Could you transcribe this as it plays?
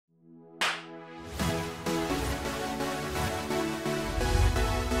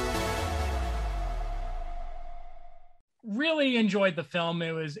really enjoyed the film.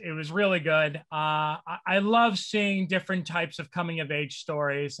 It was really good. I love seeing different types of coming of age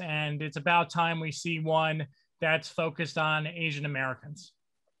stories, and it's about time we see one that's focused on Asian Americans.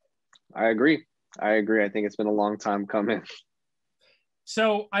 I agree. I think it's been a long time coming.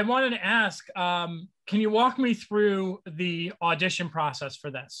 So I wanted to ask, can you walk me through the audition process for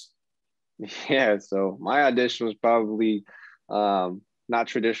this? Yeah, so my audition was probably not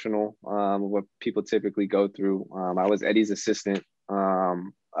traditional, what people typically go through. I was Eddie's assistant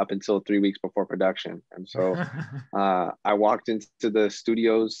up until 3 weeks before production. And so I walked into the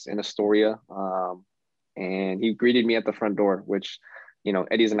studios in Astoria, and he greeted me at the front door, which,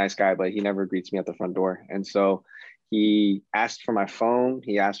 Eddie's a nice guy, but he never greets me at the front door. And so he asked for my phone,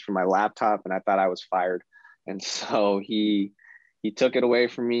 he asked for my laptop, and I thought I was fired. And so he took it away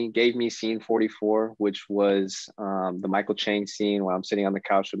from me, gave me scene 44, which was the Michael Chang scene where I'm sitting on the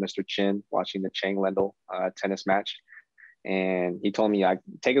couch with Mr. Chin watching the Chang Lendl tennis match. And he told me I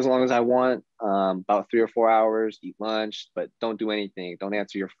take as long as I want, about 3 or 4 hours, eat lunch, but don't do anything. Don't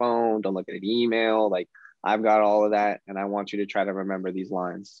answer your phone. Don't look at an email. Like, I've got all of that, and I want you to try to remember these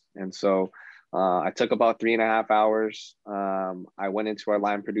lines. And so I took about 3.5 hours. I went into our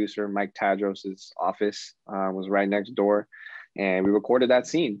line producer, Mike Tadros's office, was right next door, and we recorded that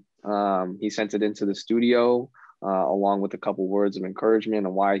scene. He sent it into the studio along with a couple words of encouragement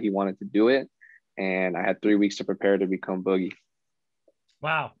on why he wanted to do it. And I had 3 weeks to prepare to become Boogie.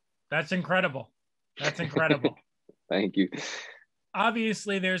 Wow, that's incredible. That's incredible. Thank you.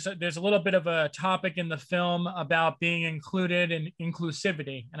 Obviously, there's a little bit of a topic in the film about being included and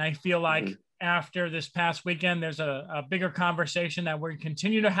inclusivity. And I feel like after this past weekend, there's a bigger conversation that we're going to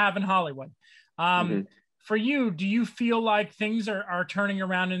continue to have in Hollywood. For you, do you feel like things are turning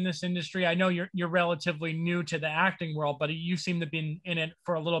around in this industry? I know you're relatively new to the acting world, but you seem to be in it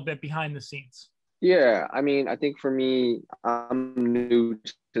for a little bit behind the scenes. Yeah, I mean, I think for me, I'm new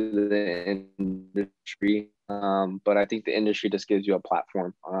to the industry, but I think the industry just gives you a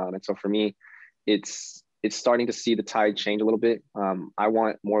platform. And so for me, it's starting to see the tide change a little bit. I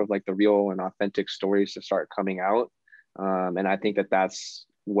want more of like the real and authentic stories to start coming out. And I think that's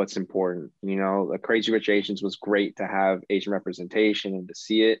what's important. The Crazy Rich Asians was great to have Asian representation and to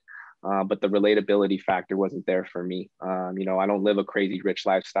see it. But the relatability factor wasn't there for me. I don't live a crazy rich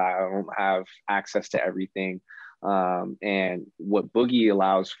lifestyle. I don't have access to everything. And what Boogie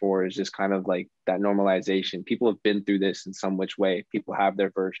allows for is just kind of like that normalization. People have been through this in some which way. People have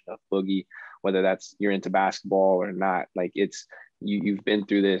their version of Boogie, whether that's you're into basketball or not. Like, it's you've been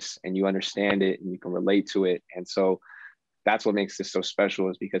through this and you understand it and you can relate to it. And so that's what makes this so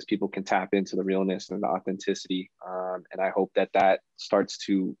special, is because people can tap into the realness and the authenticity. And I hope that starts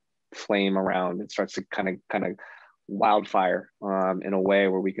to flame around and starts to kind of wildfire in a way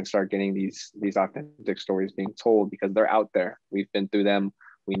where we can start getting these authentic stories being told, because they're out there. We've been through them,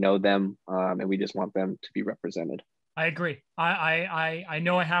 we know them, and we just want them to be represented. I agree. I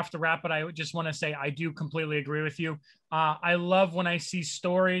know I have to wrap, but I just want to say I do completely agree with you. I love when I see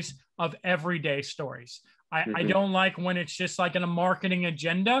stories of everyday stories. I don't like when it's just like in a marketing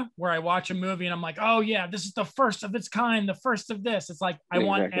agenda where I watch a movie and I'm like, oh yeah, this is the first of its kind, the first of this. It's like, I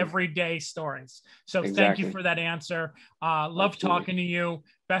want everyday stories. So thank you for that answer. Love talking to you.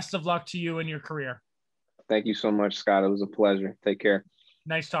 Best of luck to you in your career. Thank you so much, Scott. It was a pleasure. Take care.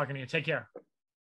 Nice talking to you. Take care.